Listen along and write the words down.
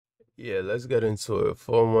Yeah, let's get into it.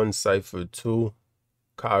 4-1 CYPHER 2.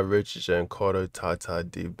 Richh, Jenn, TaTa,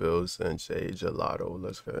 Dee Billz, and Gelato.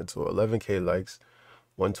 Let's get into it. 11K likes,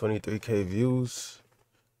 123K views,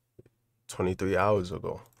 23 hours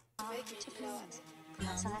ago. I'm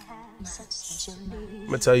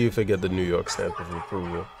gonna tell you if I get the New York stamp of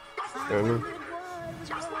approval. You know what I mean?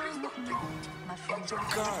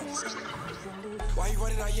 Why you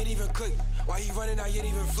running out, you ain't even click? Why you running out, you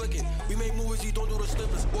ain't even flicking? We make movies, you don't do the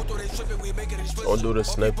snippets. Both though they tripping, we make it explicit. Don't do the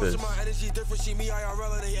snippets. My energy different, see me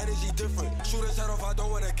IRL and they energy different. Shoot his head off, I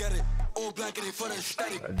don't wanna get it. All black and they for the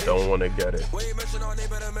static. I don't wanna get it. When you mention our name,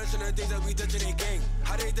 better mention the things that we did to their gang.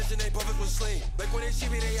 How they did to their brothers was slain. Like when they see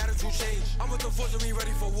me, they attitude change. I'm with the force and we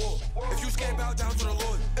ready for war. If you scared, bow down to the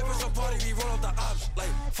Lord. If it's a party, we roll up the ops.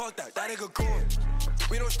 Like, fuck that nigga gone.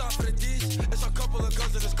 We don't stop for the D's, it's a couple of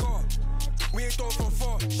guns in his car. We ain't throwing from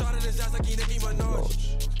far. Shot in his ass like he Nicki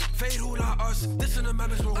Minaj. Fade who not us. This in the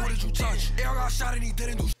management, who did you touch? AR got shot and he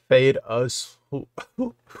didn't do. Fade us.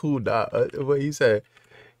 Who not us? What he said?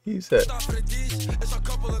 He said,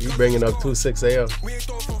 you bringing up 26 AM. We ain't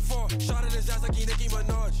throwing from far. Shot in his ass like he Nicki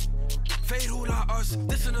Minaj. Fade who not us.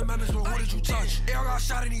 This in the management, who did you touch? AR got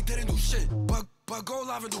shot and he didn't do shit. But go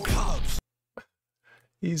live and do pull-ups.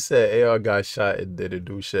 He said AR got shot and didn't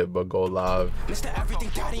do shit but go live. Mr.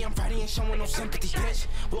 Everything Daddy, I'm ready and showing no sympathy, bitch.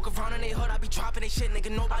 Walk around in they hood, I be dropping they shit,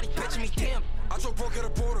 nigga. Nobody bitching me, damn. I told broke it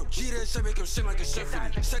upon him. G that shit make him shit like a shit for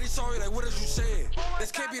me. Said he's sorry, like what is you saying?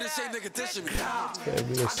 This can't be the same nigga dissing me. Can't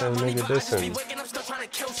be the same nigga dissing me. I'm still trying to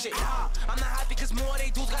kill shit. I'm not happy cause more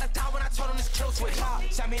they dudes gotta die when I told them this kill switch.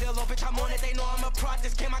 Send me the little bitch, I'm on it, they know I'm a prod.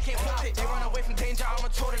 This game I can't flip it. They run away from danger, I'm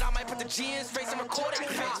retorted. I might put the G in his face and record it.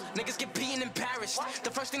 Niggas get beaten embarrassed. The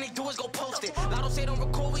first thing they do is go post it. Lotto say don't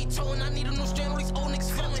record, we told. I need a new strand, all these old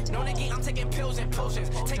niggas flowing. No nigga, I'm taking pills and potions.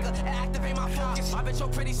 Take a and activate my focus. I bet your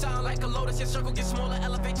pretty sound like a lotus. Your circle gets smaller,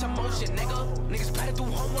 elevate your motion, nigga. Niggas better do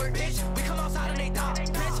homework, bitch. We come outside and they die,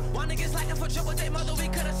 bitch. Why niggas lacking for triple they mother? We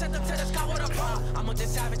could've sent them to the sky with a bomb. I'm a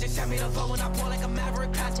just savage, just send me the low and I pour like a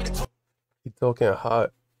maverick. Pass me the. He talking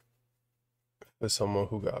hot for someone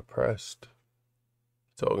who got pressed.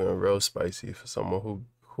 Talking real spicy for someone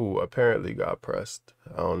who apparently got pressed.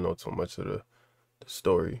 I don't know too much of the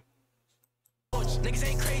story. Niggas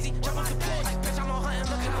ain't crazy, jump off the porch. Bitch, I'm on hunting,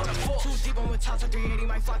 looking for the fork. Too deep on with TaTa 380,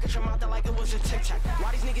 might fly at your mouth like it was a tic-tac.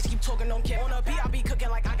 Why these niggas keep talking, don't care. On a beat, I be cooking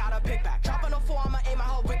like I got a big back. Dropping a 4, I'ma aim my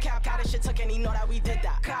whole brick cap. Got this shit took and he know that we did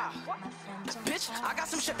that. Bitch, I got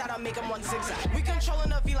some shit that'll make him one zigzag. We controlling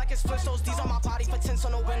the V like it's Flintstones. These on my body for tints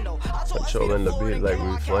on the window. Controlling the beat like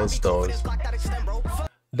we Flintstones.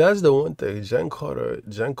 That's the one thing. Jenn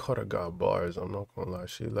Carter got bars. I'm not gonna lie.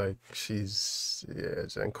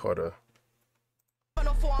 Jenn Carter.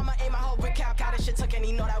 I'ma aim my whole brick cap. Got this shit took and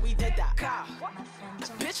he know that we did that.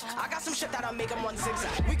 Bitch, I got some shit that'll make him one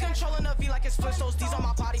zigzag. We controlling the V like it's Flintstones. These on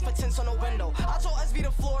my body for tints on the window. I told SV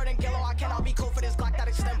to Florida and Gelato, I cannot be cool for this Glock that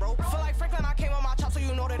extend, bro. Feel like Franklin, I came on my chop, so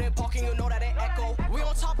you know that it barking, you know that it echo. We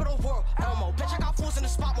on top of the world, Elmo. Bitch, I got fools in the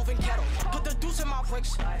spot moving ghetto. Put the deuce in my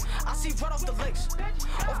bricks. I see red off the licks.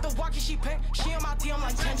 Off the walkie she pick. She on my DM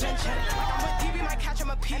like Jenn. Like I'm with DB, might catch him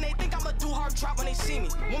a P. And they think I'ma do hard drop when they see me.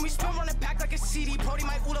 When we spin running back like a CD, Brody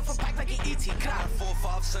might oot up for back like an ET. 4,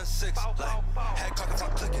 5, 6, like head cock if I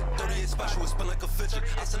click it. 38 special, it's spin like a fidget.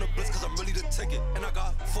 I send a blitz cause I'm really the ticket. And I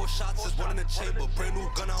got 4 shots, there's 1 in the chamber. Brand new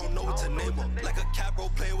gun, I don't know what to name her. Like a cat bro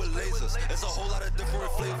playing with lasers. It's a whole lot of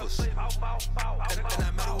different flavors. And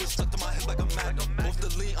that metal is stuck to my hip like a magnet. Off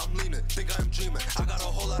the lean, I'm leaning. Think I'm dreaming. I got a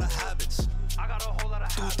whole lot of habits.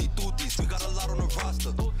 Dooties, we got a lot on the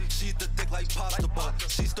roster. She eat the dick like pasta, but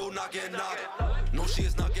she's still not getting knocked. No, she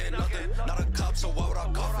is not getting nothing. Not a cop, so why would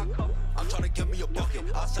I cuff it? I'm trying to get me a bucket.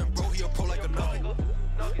 I send bro, he a pro like a nugget. All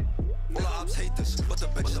the ops hate this, but the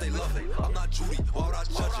bitches they love it. I'm not Judy, why would I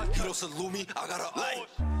judge it? He don't salute me, I gotta like.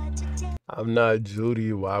 I'm not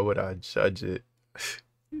Judy, why would I judge it?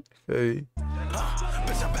 Hey.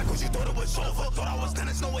 Bitch, I'm back when you thought it was over. Thought I was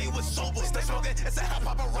Dennis, no way it was sober. Stay smoking, it's a hip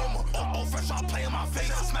hop aroma. Oh, fresh, I'll play in my face.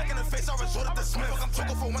 Smack in the face, I resorted to Smith. I'm too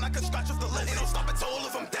good for when I can scratch off the list. They don't stop until all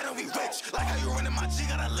of them dead and we rich. Like how you running my G,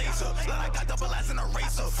 got a laser. Like I got double ass in a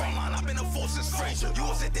racer. Front line, I've been a force since Frazier. You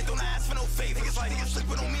all said they don't ask for no favor. Niggas like niggas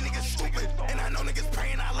sleeping on me, niggas stupid. And I know niggas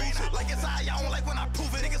praying I lose it. Like it's I don't like when I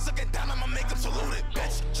prove it. Niggas looking down, I'ma make them salute it.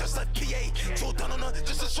 Bitch, just a PA. Two done on her,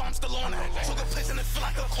 just to show I'm still on that. Took a place and it feel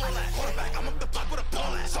like a quarterback. I'm up the block with a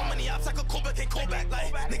ball at. So many ops I could call back, can't call back.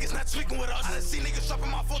 Like niggas not tweaking with us. I done see niggas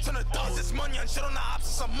dropping my foot on the dust. It's money and shit on the ops,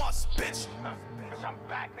 it's a must, bitch. I'm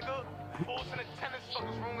back, nigga.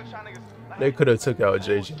 They could have took out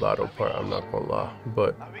Gelato part, I'm not gonna lie.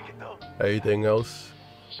 But everything else,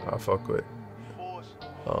 I fuck with.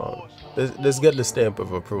 Let's get the stamp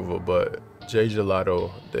of approval, but Jay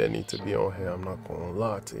Gelato didn't need to be on here. I'm not gonna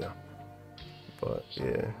lie to you. But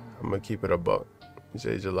yeah, I'm gonna keep it a buck.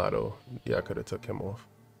 Jay Gelato, yeah, I could have took him off.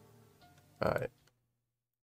 All right.